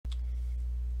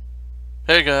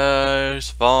Hey guys,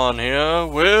 Vaughn here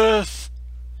with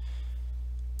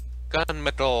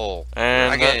Gunmetal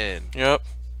and that, Dragon. yep.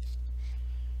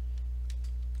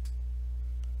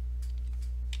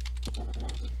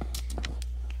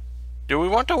 Do we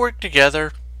want to work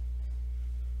together?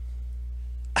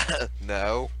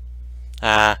 No.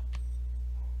 Ah.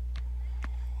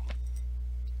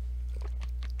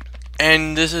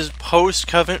 And this is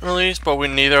post-Coven release, but we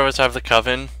neither of us have the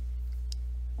Coven.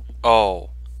 Oh.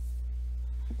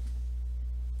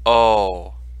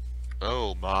 Oh.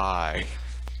 Oh my.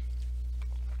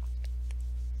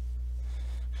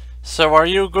 So are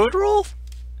you good, Rolf?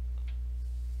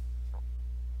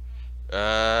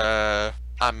 Uh,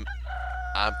 I'm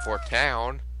I'm for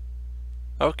town.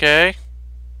 Okay.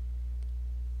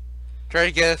 Try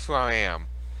to guess who I am.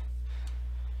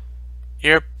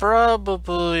 You're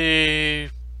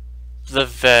probably the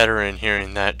veteran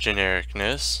hearing that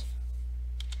genericness.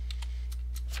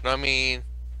 I mean,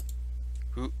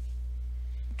 who?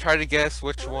 Try to guess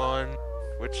which town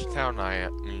I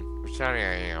am. Which town I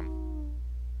am.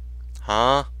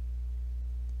 Huh?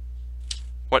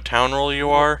 What town role you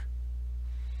are?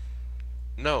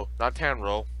 No, not town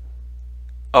roll.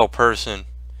 Oh, person.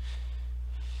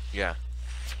 Yeah.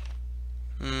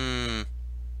 Hmm.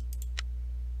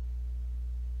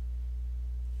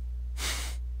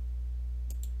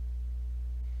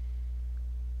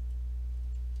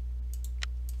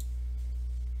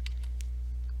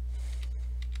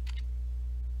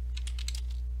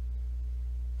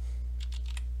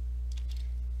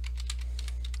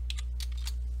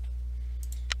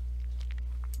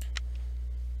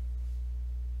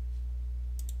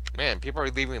 Man, people are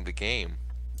leaving the game.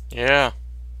 Yeah.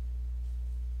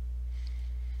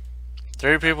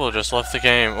 3 people just left the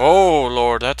game. Oh,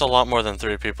 Lord, that's a lot more than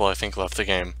 3 people I think left the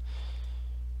game.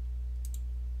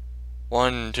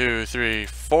 1, 2, 3,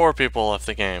 4 people left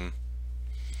the game.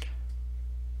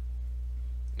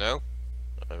 No.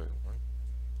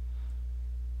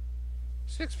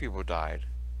 6 people died.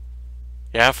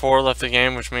 Yeah, 4 left the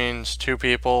game, which means 2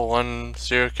 people, 1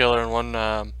 serial killer, and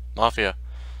 1 mafia.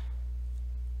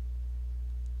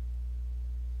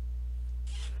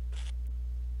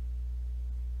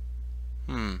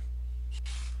 Hmm.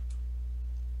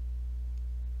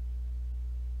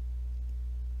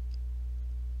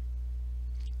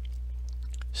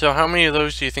 So how many of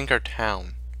those do you think are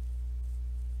town?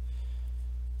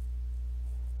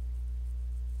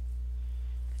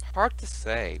 Hard to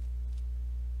say.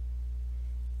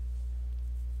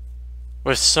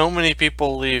 With so many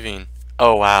people leaving.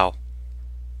 Oh, wow.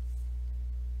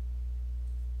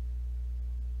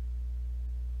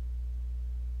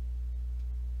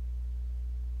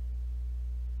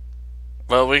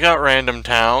 Well, we got random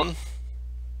town.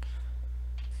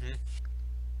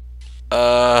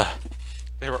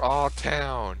 They were all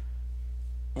town.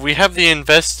 We have the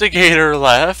investigator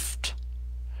left.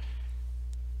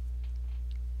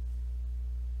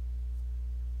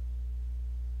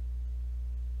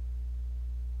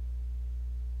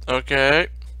 Okay.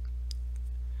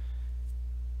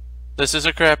 This is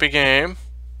a crappy game.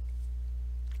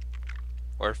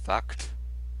 We're fucked.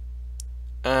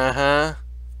 Uh-huh.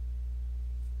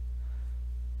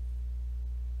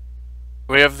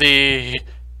 We have the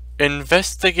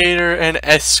investigator and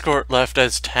escort left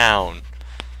as town.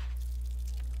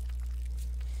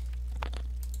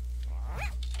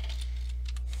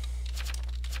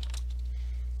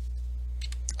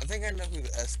 I think I know who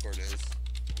the escort is.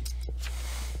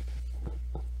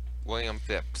 William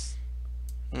Phipps.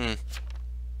 Hmm.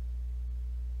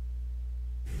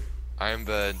 I'm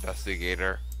the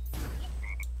investigator.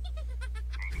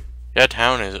 Yeah,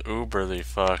 town is uberly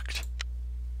fucked.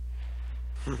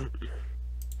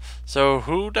 So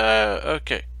who died?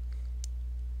 Okay.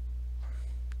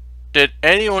 Did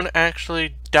anyone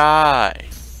actually die?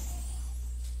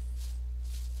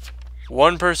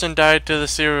 1 person died to the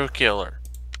serial killer.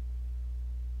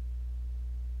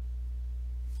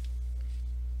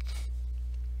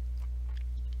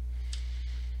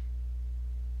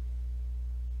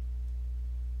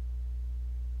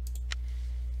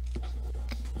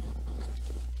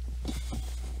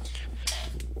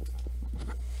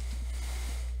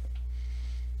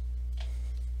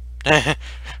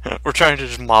 We're trying to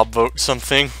just mob vote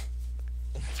something.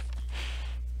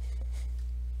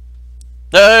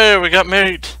 Hey, we got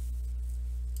mate.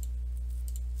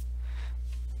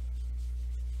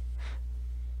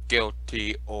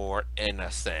 Guilty or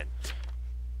innocent.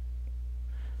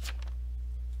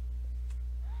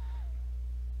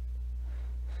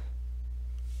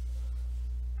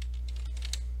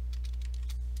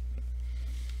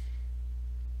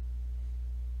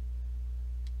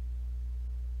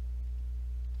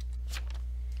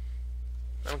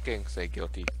 I'm going to say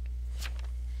guilty.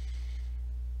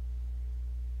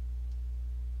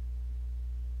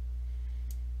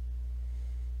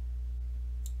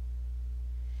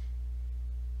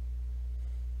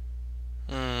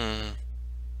 Hmm.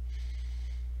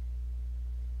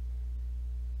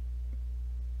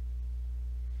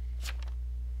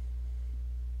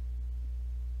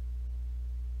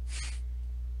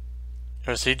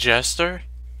 Was he Jester?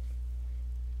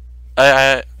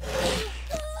 I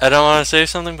don't want to say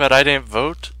something, but I didn't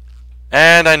vote,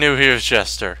 and I knew he was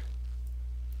Jester.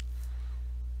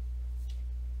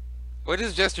 What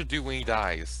does Jester do when he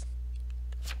dies?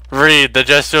 Read, the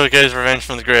Jester gets revenge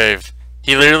from the grave.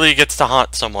 He literally gets to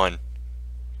haunt someone.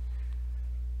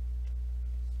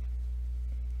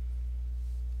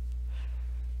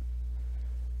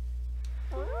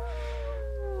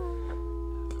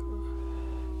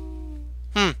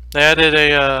 They added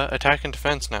a attack and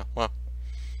defense now. Wow.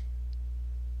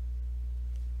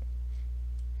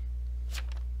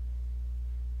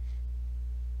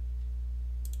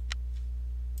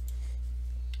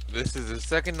 This is the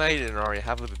second night and already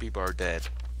half of the people are dead.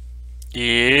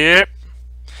 Yep.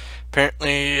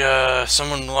 Apparently,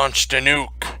 someone launched a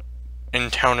nuke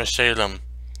in town of Salem.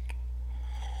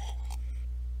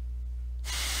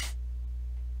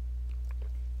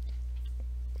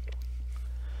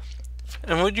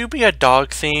 And would you be a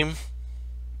dog theme?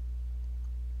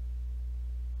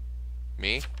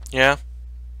 Me? Yeah.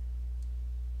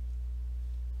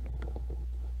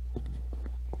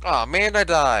 Aw, man, I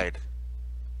died.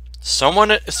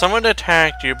 Someone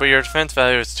attacked you, but your defense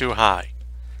value is too high.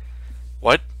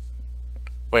 What?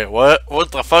 Wait, what?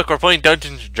 What the fuck? We're playing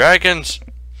Dungeons and Dragons?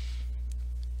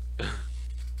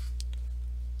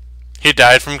 He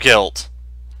died from guilt.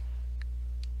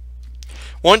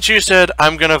 Once you said,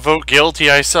 I'm gonna vote guilty,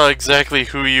 I saw exactly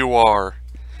who you are.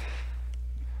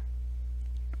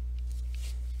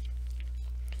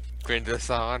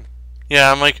 Grindasan.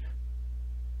 Yeah, I'm like...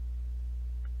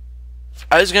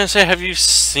 I was gonna say, have you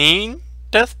seen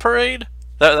Death Parade?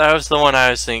 That was the one I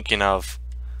was thinking of.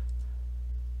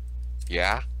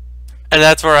 Yeah? And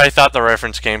that's where I thought the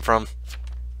reference came from.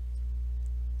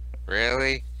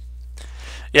 Really?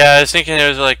 Yeah, I was thinking it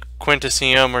was like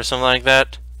Quintessentium or something like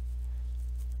that.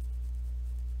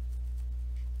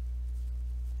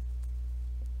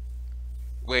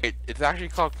 Wait, it's actually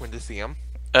called Quintessentium?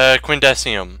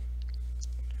 Quindecium.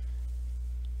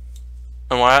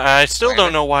 And why I still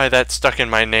don't know why that stuck in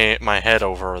my head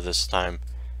over this time.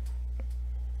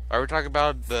 Are we talking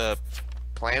about the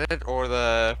planet or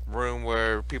the room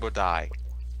where people die?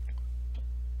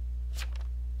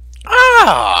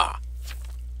 Ah!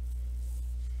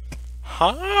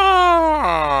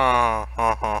 Ha!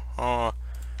 Ha ha ha.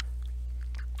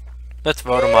 Let's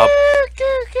vote him up.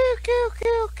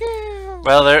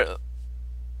 Well, there.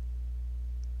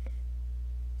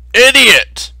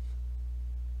 Idiot!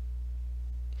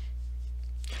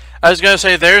 I was gonna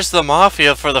say there's the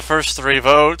Mafia for the first 3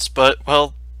 votes, but,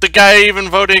 well, the guy even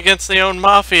voted against the own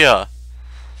Mafia.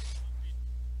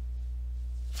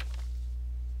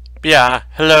 Yeah,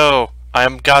 hello.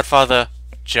 I'm Godfather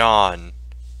John.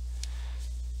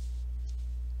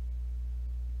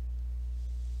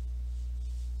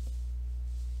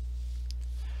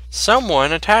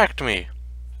 Someone attacked me.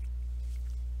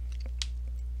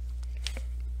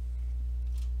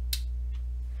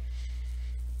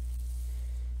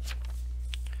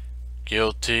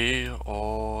 Guilty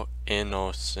or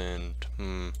innocent?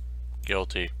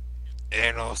 Guilty.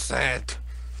 Innocent.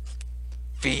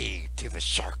 Feed to the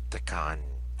Sharktacons.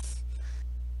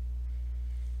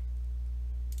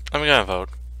 I'm gonna vote.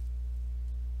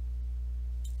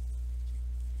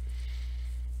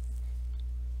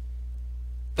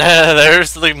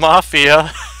 There's the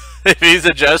Mafia. If he's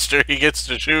a jester, he gets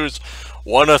to choose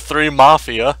one of 3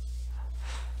 Mafia.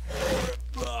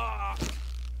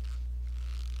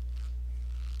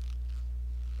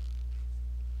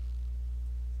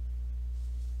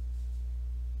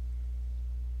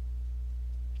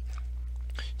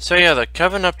 So yeah, the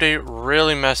Cvon update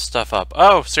really messed stuff up.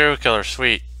 Oh, serial killer,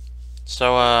 sweet.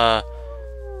 So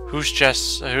who's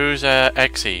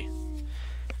Exy?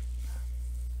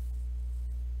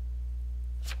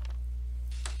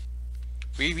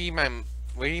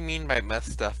 What do you mean by mess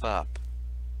stuff up?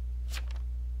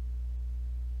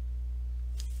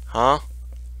 Huh?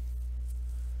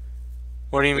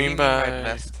 What do you mean by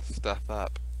mess stuff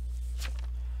up?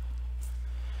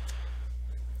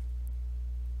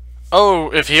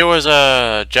 Oh, if he was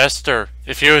a jester,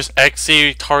 if he was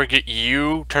Exy target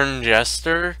you turn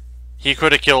jester, he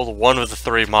could have killed one of the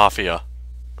 3 Mafia.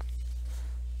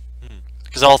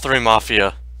 Because all 3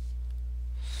 Mafia.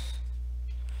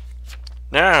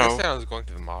 Now... This town is going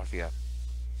to the mafia.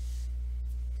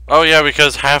 Oh yeah,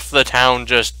 because half the town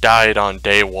just died on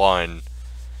day one.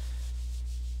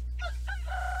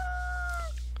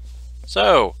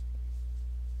 So...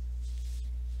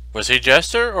 was he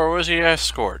Jester, or was he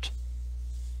Escort?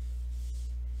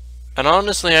 And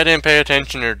honestly, I didn't pay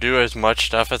attention or do as much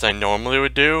stuff as I normally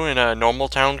would do in a normal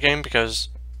town game because,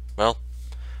 well,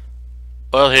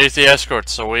 he's the Escort,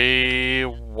 so we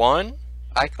won?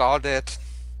 I called it.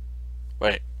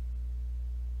 Wait.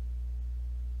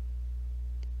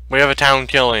 We have a town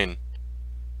killing.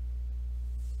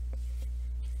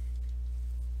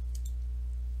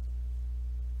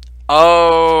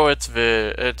 Oh, it's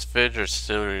Vidge or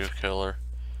serial killer.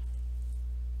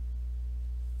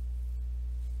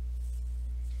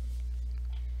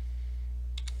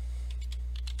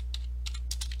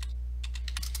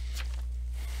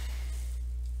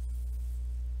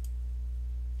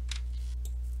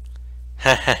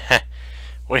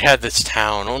 We had this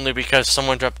town only because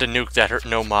someone dropped a nuke that hurt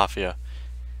no mafia.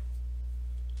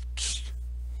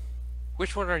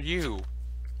 Which one are you?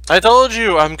 I told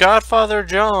you, I'm Godfather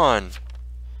John.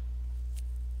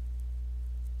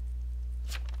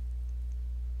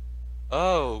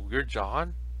 Oh, you're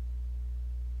John?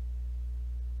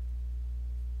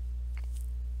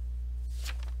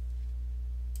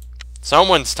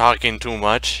 Someone's talking too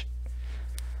much.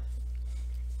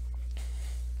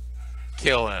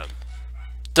 Kill him.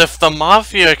 If the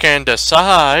mafia can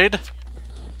decide.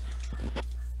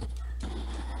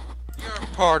 You're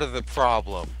part of the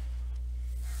problem.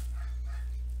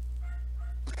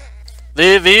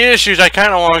 The issue is I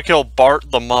kind of want to kill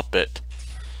Bart the Muppet.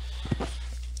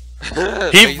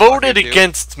 He He's voted talking to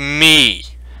against me.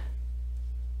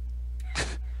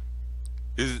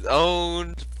 his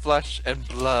own flesh and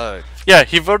blood. Yeah,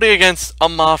 he voted against a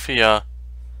mafia.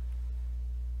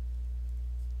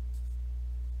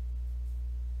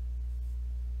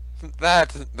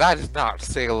 That is not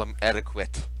Salem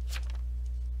adequate.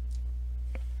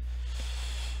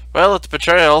 Well, it's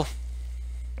betrayal.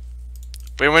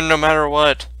 We win no matter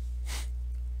what.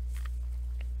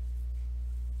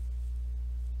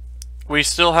 We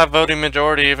still have voting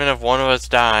majority even if one of us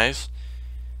dies.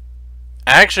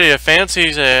 Actually, a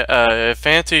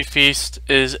fancy feast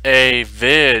is a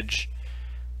Vidge.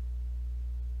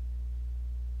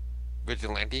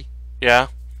 Vigilante? Yeah.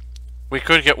 We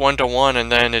could get 1-1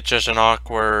 and then it's just an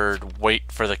awkward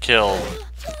wait for the kill.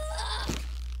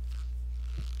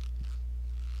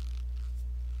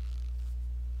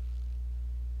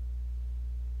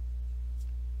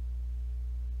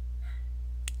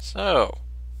 So.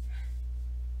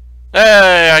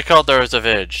 Hey, I called there was a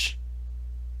Vidge.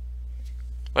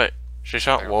 Wait, she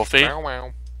shot Wolfie? Wow,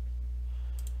 wow.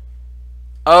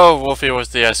 Oh, Wolfie was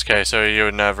the SK, so you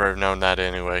would never have known that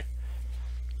anyway.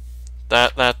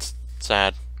 That's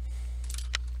sad.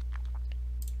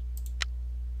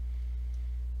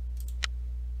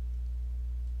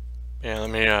 Yeah, let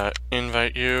me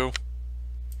invite you.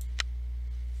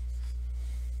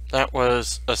 That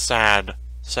was a sad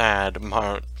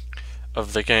part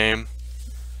of the game.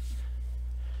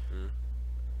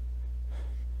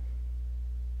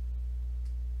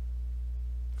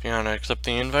 If you wanna accept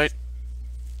the invite?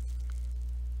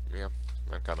 Yeah,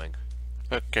 I'm coming.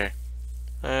 Okay,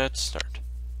 let's start.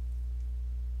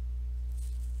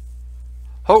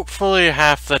 Hopefully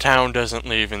half the town doesn't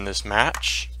leave in this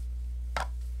match.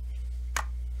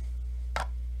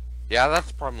 Yeah, that's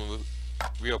the problem with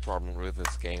real problem with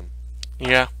this game.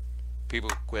 Yeah,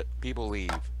 People quit. People leave.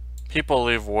 people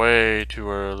leave way too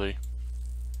early.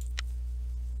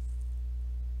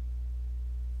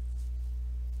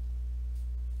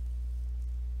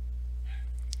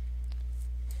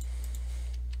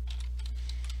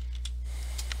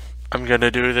 I'm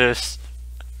gonna do this.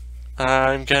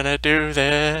 I'm gonna do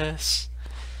this.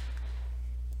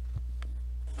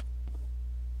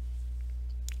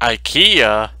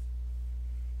 IKEA?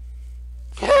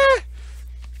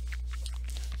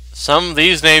 Some of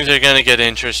these names are gonna get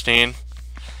interesting.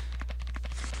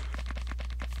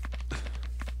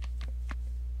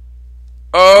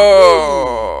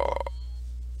 Oh!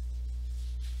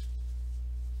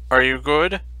 Are you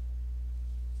good?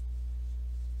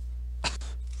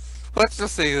 Let's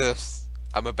just say this.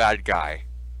 I'm a bad guy.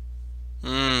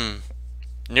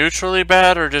 Neutrally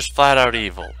bad or just flat out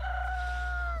evil?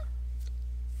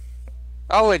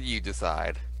 I'll let you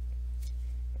decide.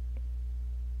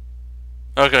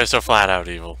 Okay, so flat out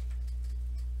evil.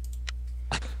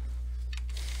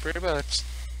 Pretty much.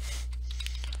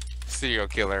 Serial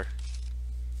killer.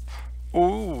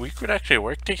 Ooh, we could actually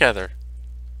work together.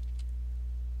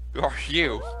 Who are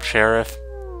you? Sheriff.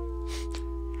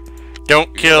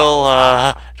 Don't kill,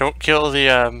 don't kill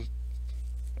the,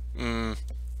 Trying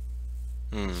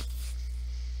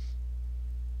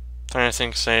to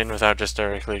think sane without just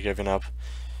directly giving up.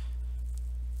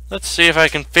 Let's see if I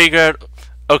can figure out...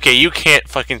 Okay, you can't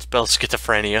fucking spell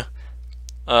schizophrenia.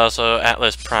 So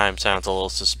Atlas Prime sounds a little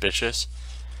suspicious.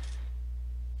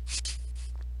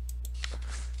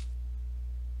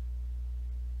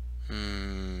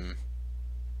 Yeah,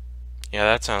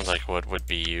 that sounds like what would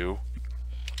be you.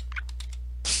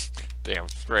 Damn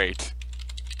straight.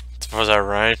 Was that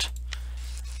right?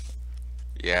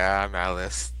 Yeah, I'm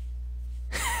Alice.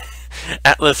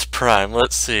 Atlas Prime,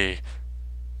 let's see.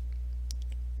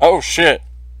 Oh shit.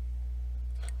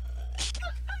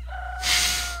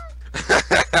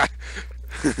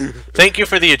 Thank you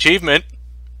for the achievement.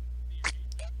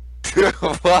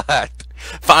 What?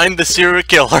 Find the serial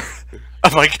killer.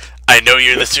 I'm like, I know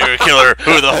you're the serial killer.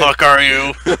 Who the fuck are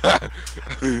you?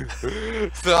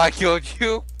 So I killed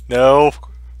you? No.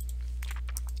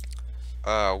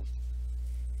 Oh,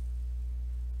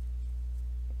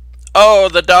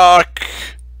 the doc.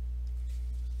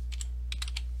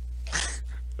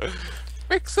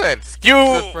 Makes sense. You.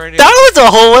 Schizophrenia. That was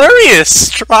a hilarious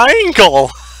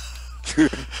triangle.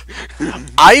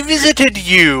 I visited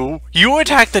you. You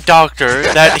attacked the doctor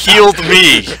that healed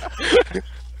me.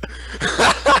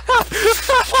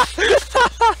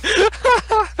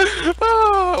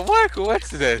 Oh, what a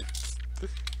coincidence.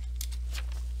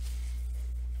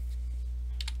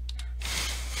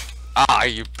 Ah,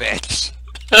 you bitch.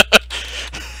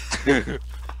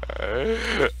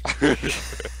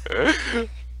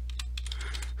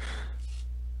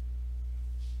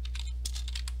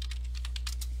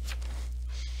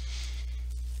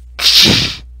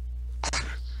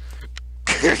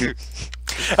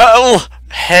 Oh,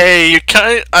 hey, you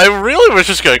kind. I really was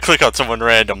just gonna click on someone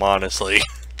random, honestly.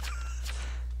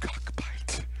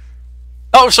 Cockbite.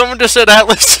 Oh, someone just said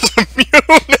Atlas is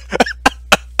immune.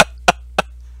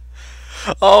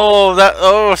 Oh, that.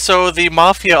 Oh, so the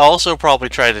mafia also probably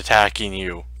tried attacking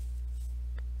you.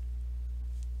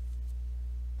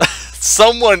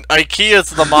 Someone,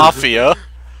 IKEA's the mafia.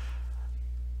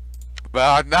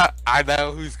 Well, I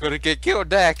know who's gonna get killed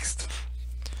next.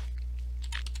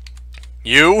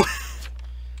 You?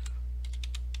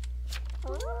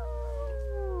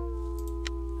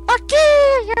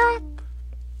 IKEA.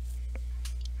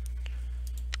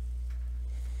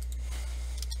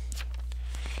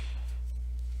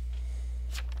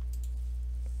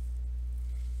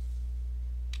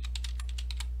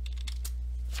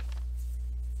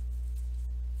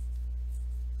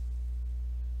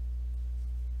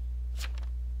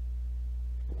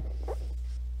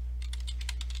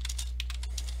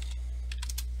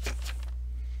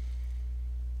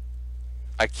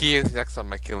 IKEA is next on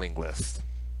my killing list.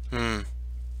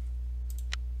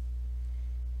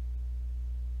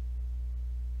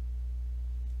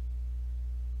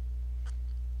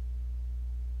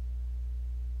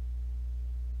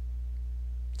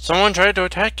 Someone tried to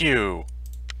attack you.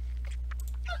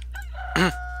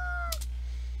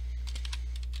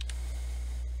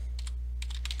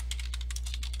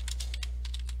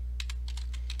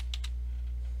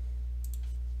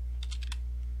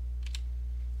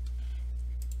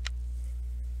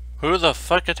 Who the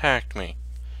fuck attacked me?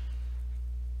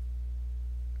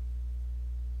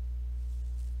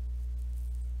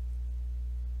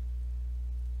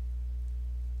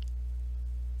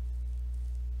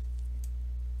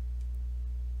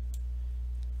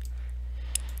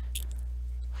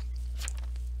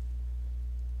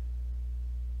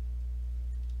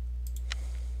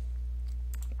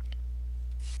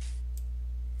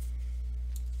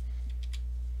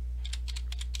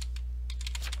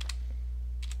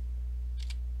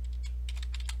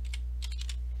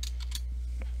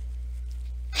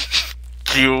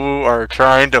 You are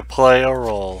trying to play a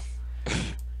role.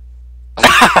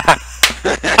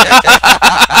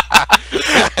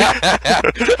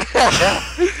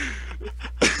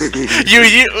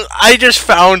 I just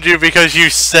found you because you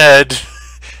said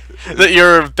that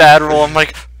you're a bad role. I'm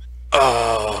like,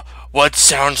 what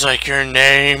sounds like your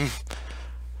name?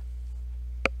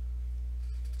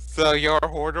 So you're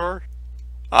Hodor?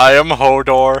 I am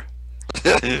Hodor.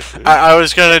 I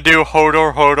was gonna do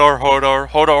Hodor,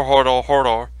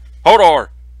 Hodor.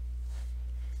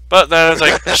 But then I was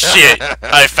like, shit,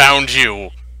 I found you.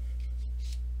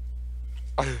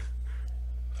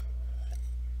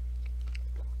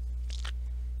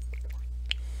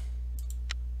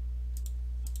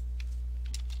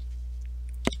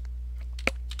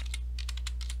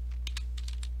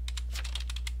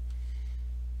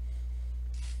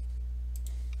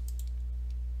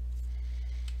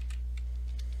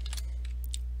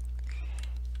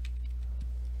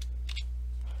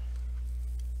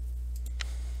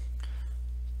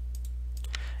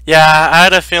 Yeah, I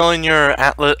had a feeling your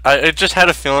Atlas. I just had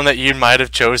a feeling that you might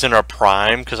have chosen a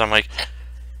Prime because I'm like,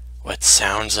 what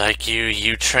sounds like you,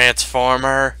 you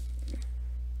Transformer?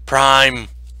 Prime.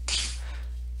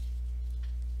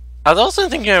 I was also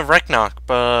thinking of Reknok,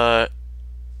 but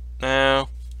no,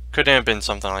 couldn't have been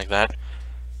something like that.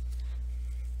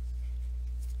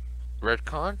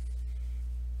 Redcon?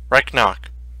 Reknok,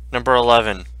 number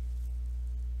 11.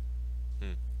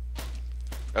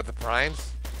 Of the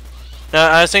primes? No,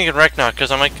 I was thinking Reknok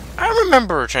because I'm like, I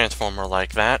remember a Transformer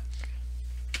like that.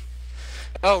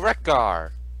 Oh,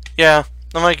 Rekgar! Yeah,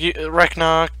 I'm like,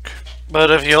 Reknok,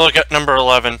 but if you look at number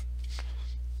 11,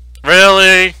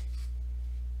 really?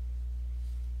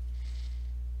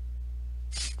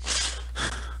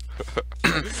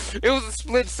 It was a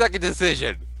split-second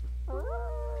decision.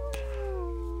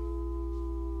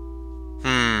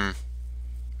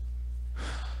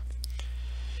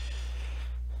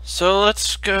 So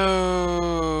let's go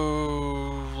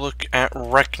look at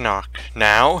Reknok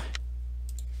now.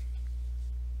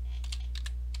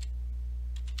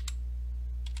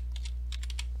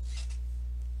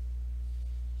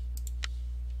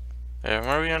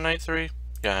 Are we on night 3?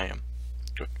 Yeah, I am.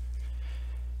 Good.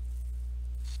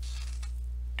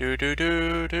 Do do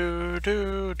do do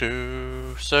do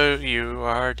do. So you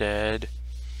are dead.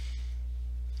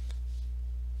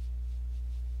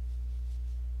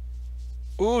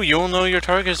 Ooh, you'll know your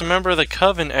target is a member of the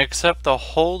Coven except the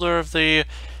holder of the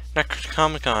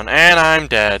Necronomicon. And I'm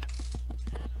dead.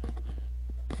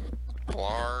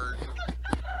 Blarg.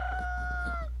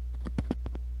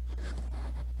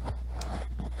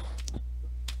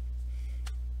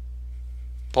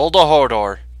 Pull the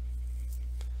Hodor.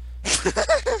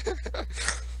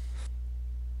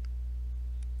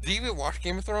 Do you even watch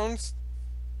Game of Thrones?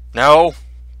 No.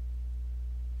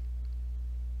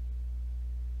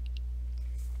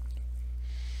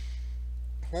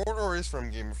 Hodor is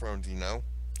from Game of Thrones, you know?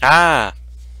 Ah.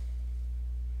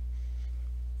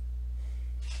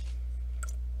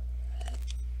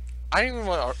 I didn't even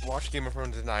watch Game of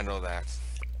Thrones and I know that.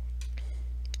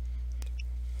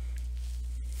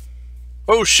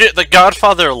 Oh shit, the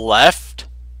Godfather left?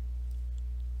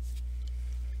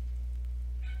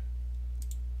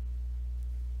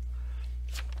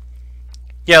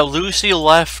 Yeah, Lucy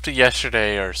left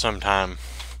yesterday or sometime.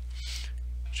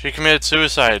 She committed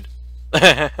suicide.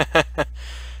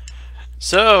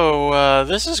 So,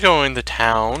 this is going to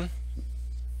town.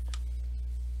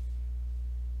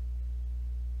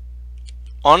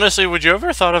 Honestly, would you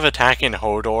ever thought of attacking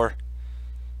Hodor?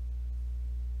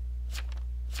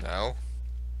 No?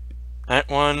 Night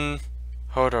 1,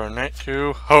 Hodor. Night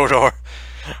 2, Hodor.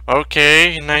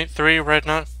 Okay, night 3, Red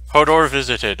Knot. Hodor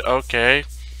visited. Okay.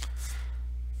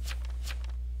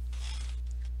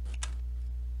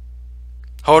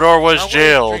 Hodor was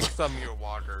jailed. Drink some of your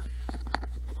water.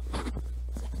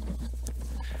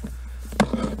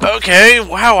 Okay,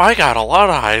 wow, I got a lot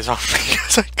of eyes on me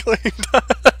because I claimed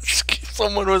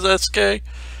someone was SK.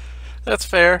 That's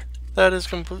fair. That is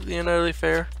completely and utterly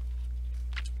fair.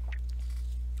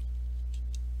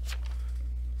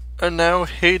 And now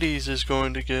Hades is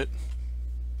going to get...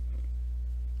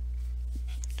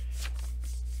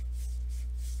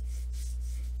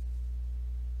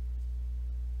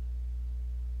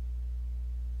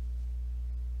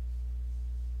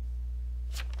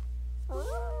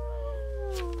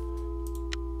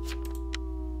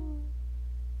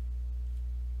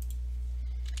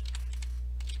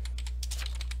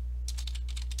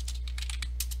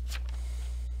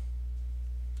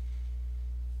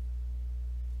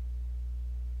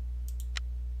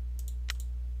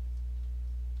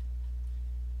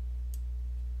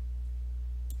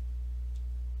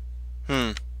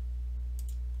 Hmm.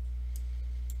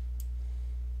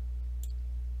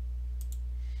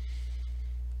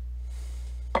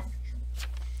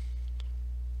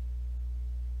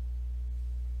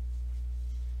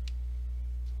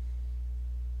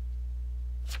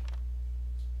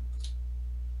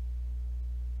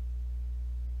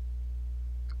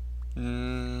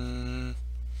 Mm.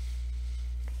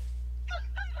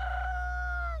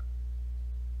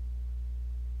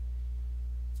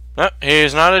 No,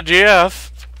 he's not a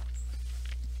GF.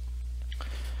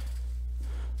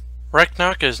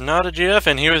 Reknok is not a GF,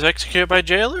 and he was executed by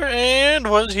jailer, and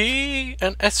was he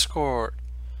an escort?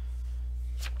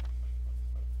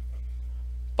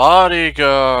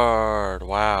 Bodyguard!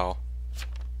 Wow.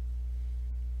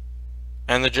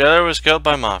 And the jailer was killed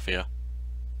by Mafia.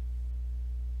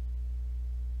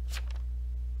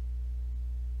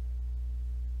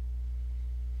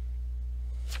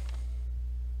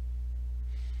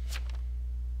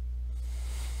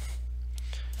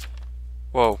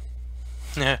 Whoa.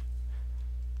 Yeah.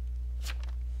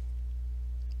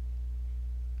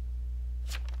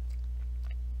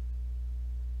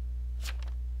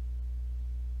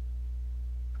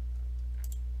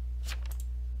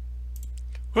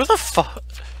 Who the fuck?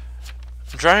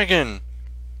 Dragon!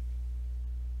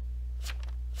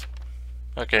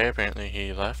 Okay, apparently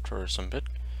he left for some bit.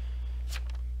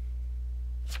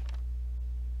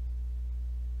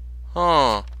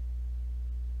 Huh.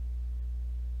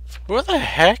 Who the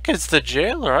heck is the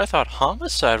jailer? I thought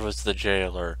Homicide was the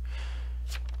jailer.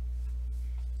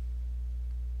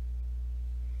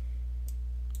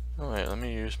 Oh wait, let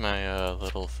me use my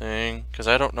little thing, because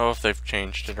I don't know if they've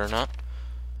changed it or not.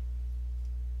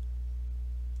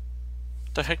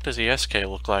 What the heck does ESK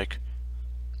look like?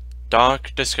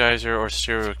 Doc, Disguiser, or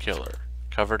Serial Killer.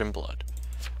 Covered in blood.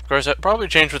 Of course, that probably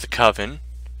changed with the Cvon.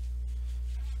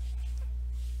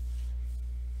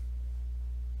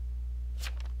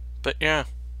 But yeah.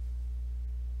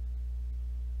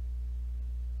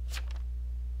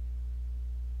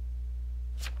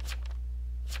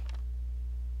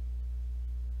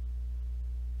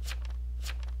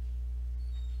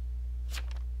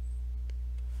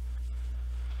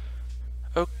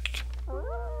 Okay.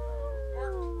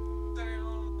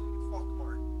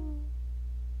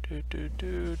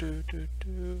 Do.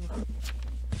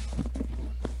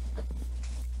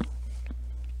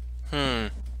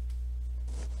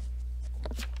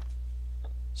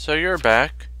 So you're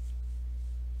back.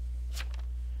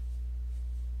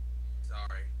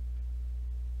 Sorry.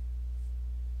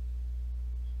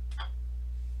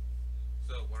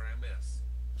 So, what did I miss?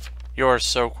 You're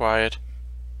so quiet.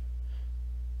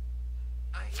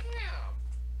 I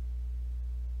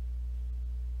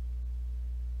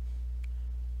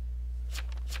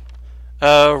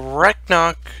am.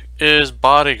 Reknock is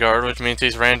bodyguard, which means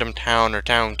he's random town or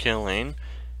town killing.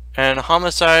 And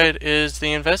Homicide is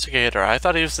the investigator. I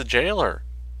thought he was the jailer.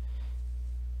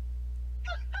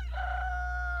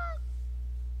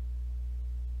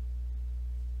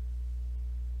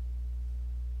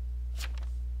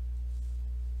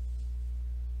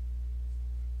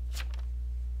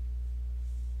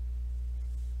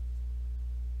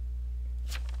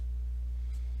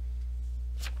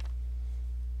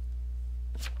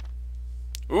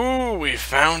 Ooh, we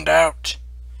found out.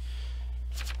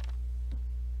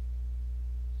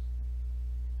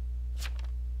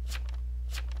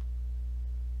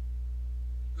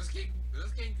 This game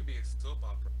could be a soap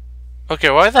opera. Okay,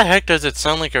 why the heck does it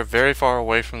sound like you're very far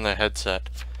away from the headset?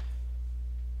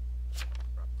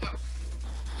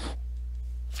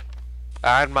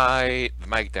 I had my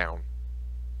mic down.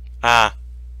 Ah.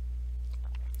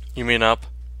 You mean up?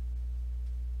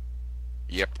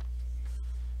 Yep.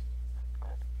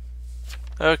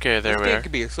 Okay, there This we game are.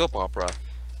 could be a soap opera.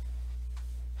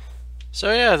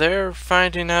 So yeah, they're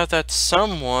finding out that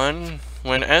someone,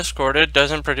 when escorted,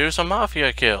 doesn't produce a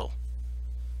mafia kill.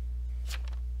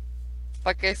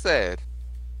 Like I said,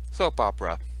 soap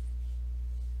opera.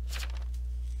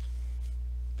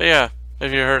 But yeah,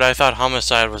 if you heard, I thought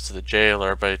Homicide was the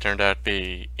jailer, but it turned out to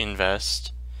be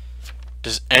Invest.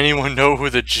 Does anyone know who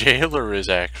the jailer is,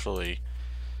 actually?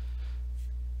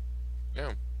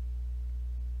 Yeah.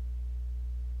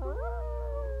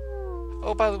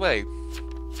 Oh, by the way,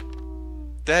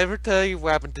 did I ever tell you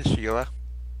what happened to Sheila?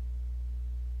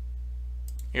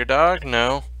 Your dog?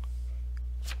 No.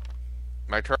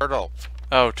 My turtle.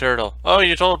 Oh, Turtle. Oh,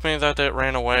 you told me that it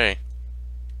ran away.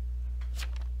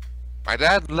 My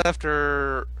dad left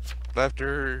her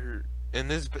in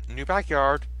his new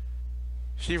backyard.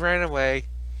 She ran away.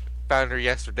 Found her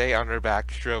yesterday on her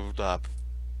back, shriveled up.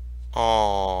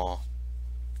 Aww.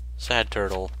 Sad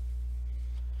Turtle.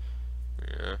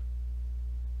 Yeah.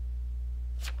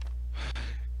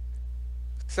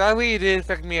 Sadly, it didn't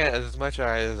affect me as much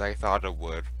as I thought it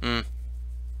would. Hmm.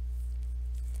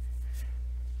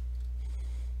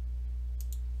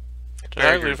 Did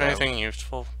I leave anything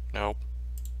useful? Nope.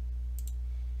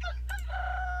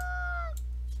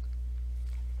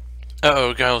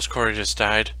 Uh-oh, Giles Corey just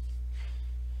died.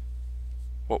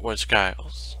 What was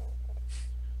Giles?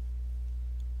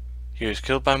 He was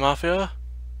killed by Mafia?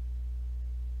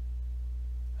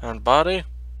 Found body?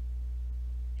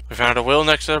 We found a will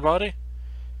next to their body?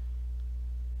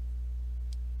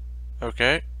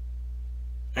 Okay.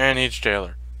 And he's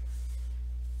jailer.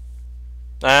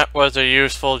 That was a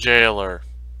useful jailer.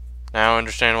 Now I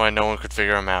understand why no one could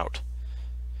figure him out.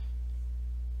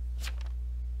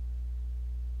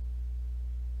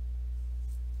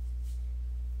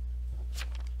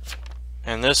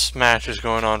 And this match is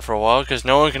going on for a while because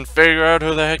no one can figure out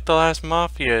who the heck the last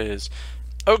Mafia is.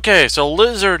 Okay, so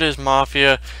Lizard is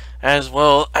Mafia as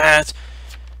well as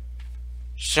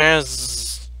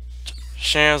Shazzental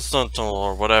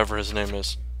or whatever his name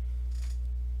is.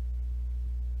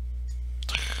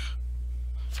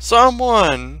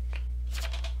 Someone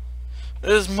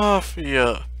is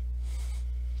Mafia.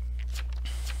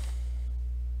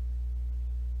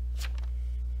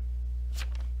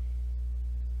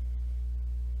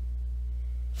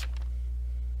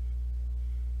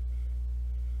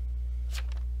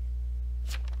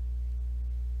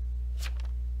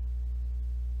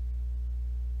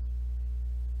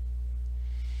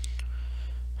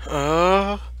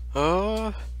 Uh,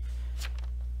 uh...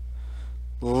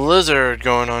 Lizard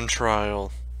going on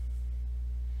trial.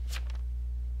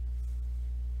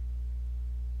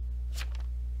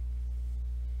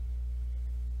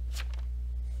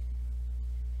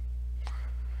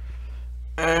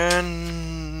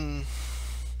 And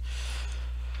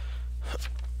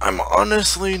I'm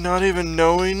honestly not even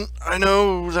knowing. I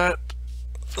know that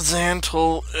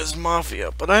Xantl is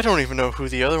Mafia, but I don't even know who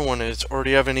the other one is. Or do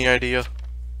you have any idea?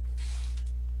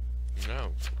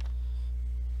 No.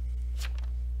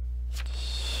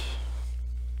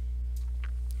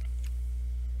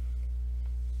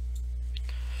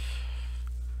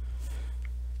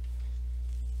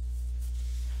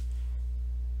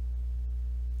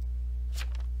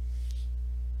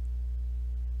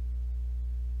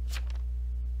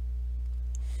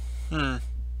 Hmm.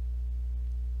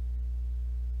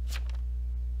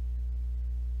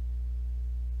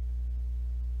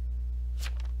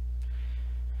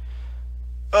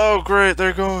 Oh, great,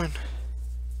 they're going.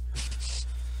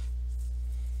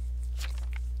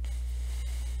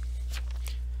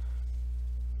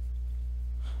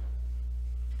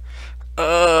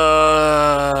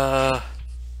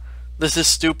 This is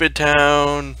stupid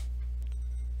town.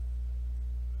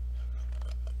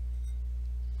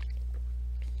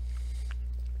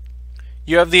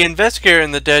 You have the investigator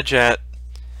in the dead chat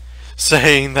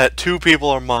saying that 2 people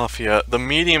are Mafia. The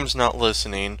medium's not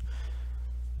listening.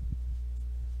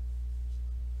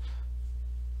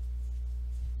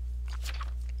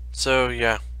 So,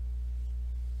 yeah.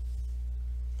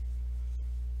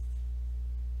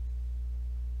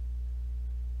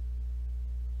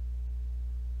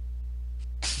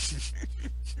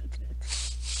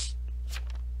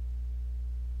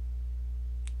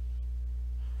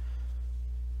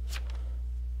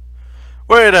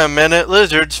 Wait a minute,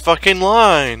 Lizard's fucking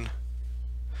lying.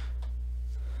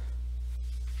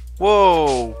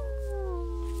 Whoa.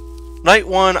 Night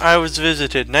 1, I was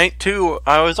visited. Night 2,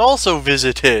 I was also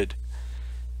visited.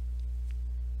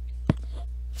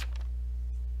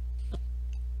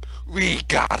 We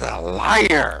got a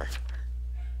liar!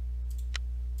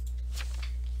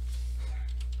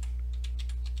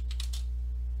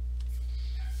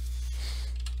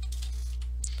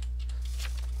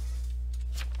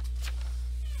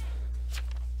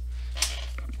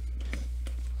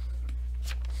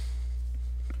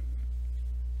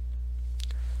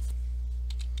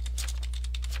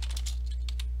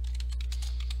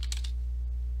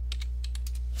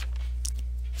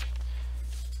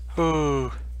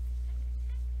 Ooh.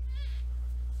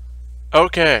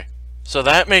 Okay, so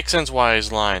that makes sense why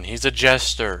he's lying. He's a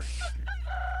jester.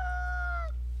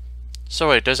 So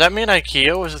wait, does that mean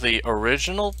IKEA was the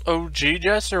original OG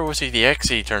jester, or was he the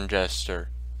XE turned jester?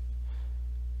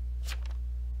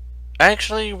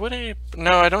 Actually, would he?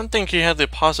 No, I don't think he had the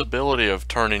possibility of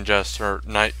turning jester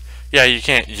night. Yeah, you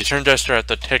can't. You turn jester at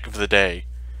the tick of the day.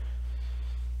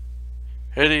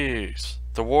 Hades,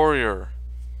 the warrior.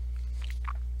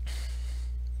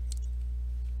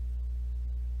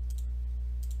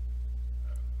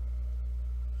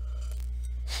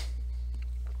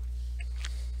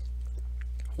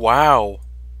 Wow.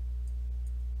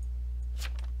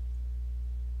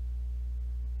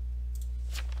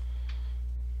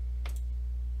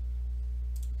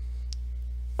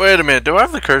 Wait a minute, do I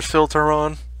have the curse filter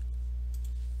on?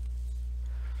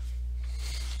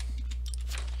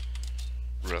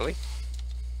 Really?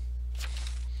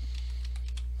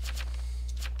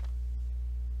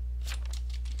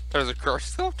 There's a curse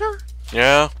filter?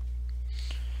 Yeah.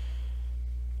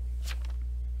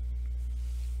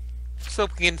 So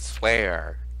we can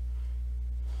swear.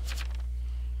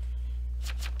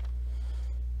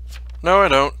 No, I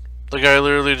don't. The guy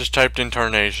literally just typed in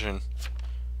tarnation.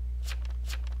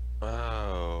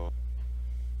 Oh.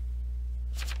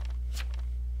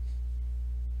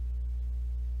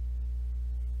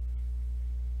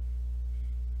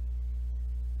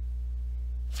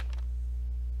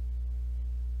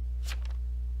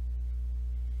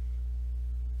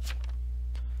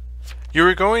 You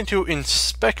were going to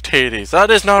inspect Hades. That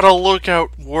is not a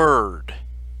lookout word.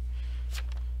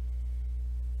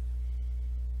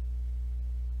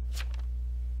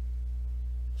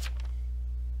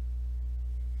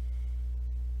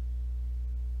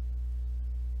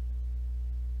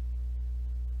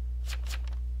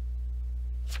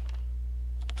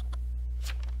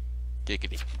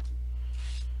 Giggity.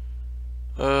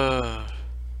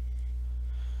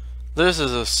 This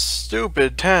is a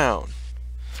stupid town.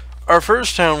 Our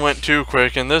first town went too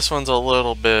quick, and this one's a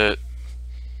little bit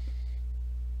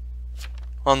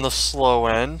on the slow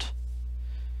end.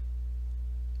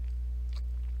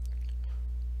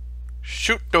 Shoot.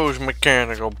 Shoot those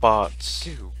mechanical bots.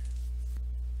 Two.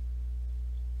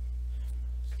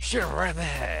 Shoot him right in the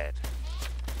head.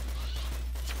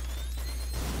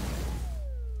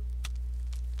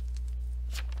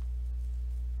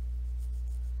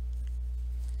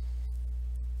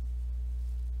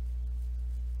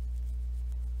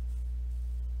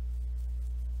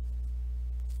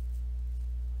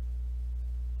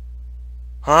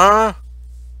 Huh?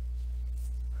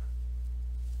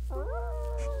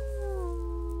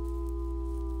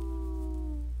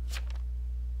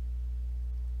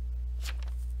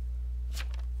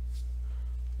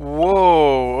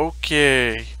 Whoa,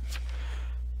 okay.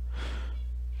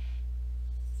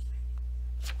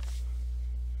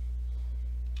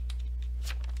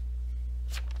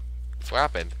 What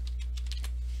happened?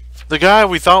 The guy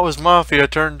we thought was Mafia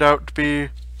turned out to be...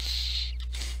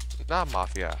 Not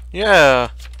Mafia. Yeah.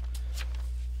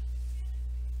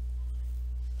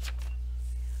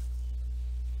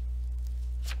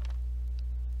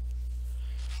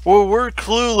 Well, we're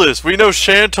clueless. We know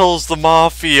Chantal's the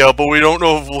Mafia, but we don't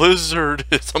know if Lizard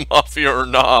is a Mafia or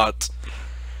not.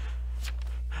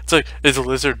 It's like, is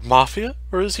Lizard Mafia,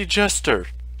 or is he Jester?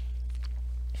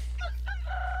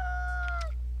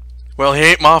 Well, he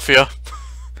ain't Mafia.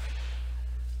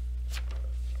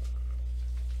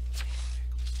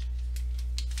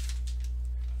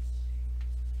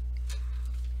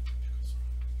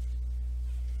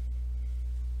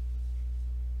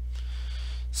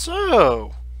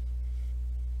 So...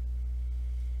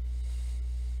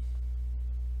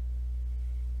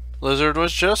 Lizard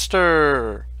was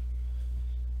Jester.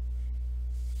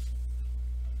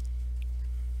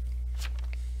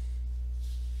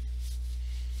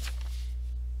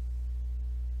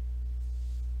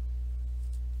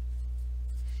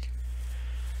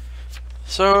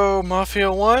 So,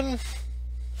 Mafia won?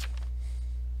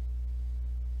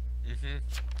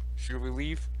 Should we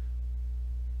leave?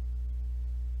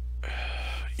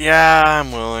 Yeah,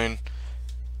 I'm willing.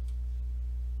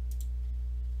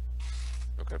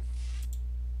 Okay.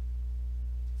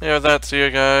 Yeah, that's you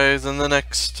guys in the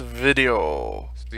next video.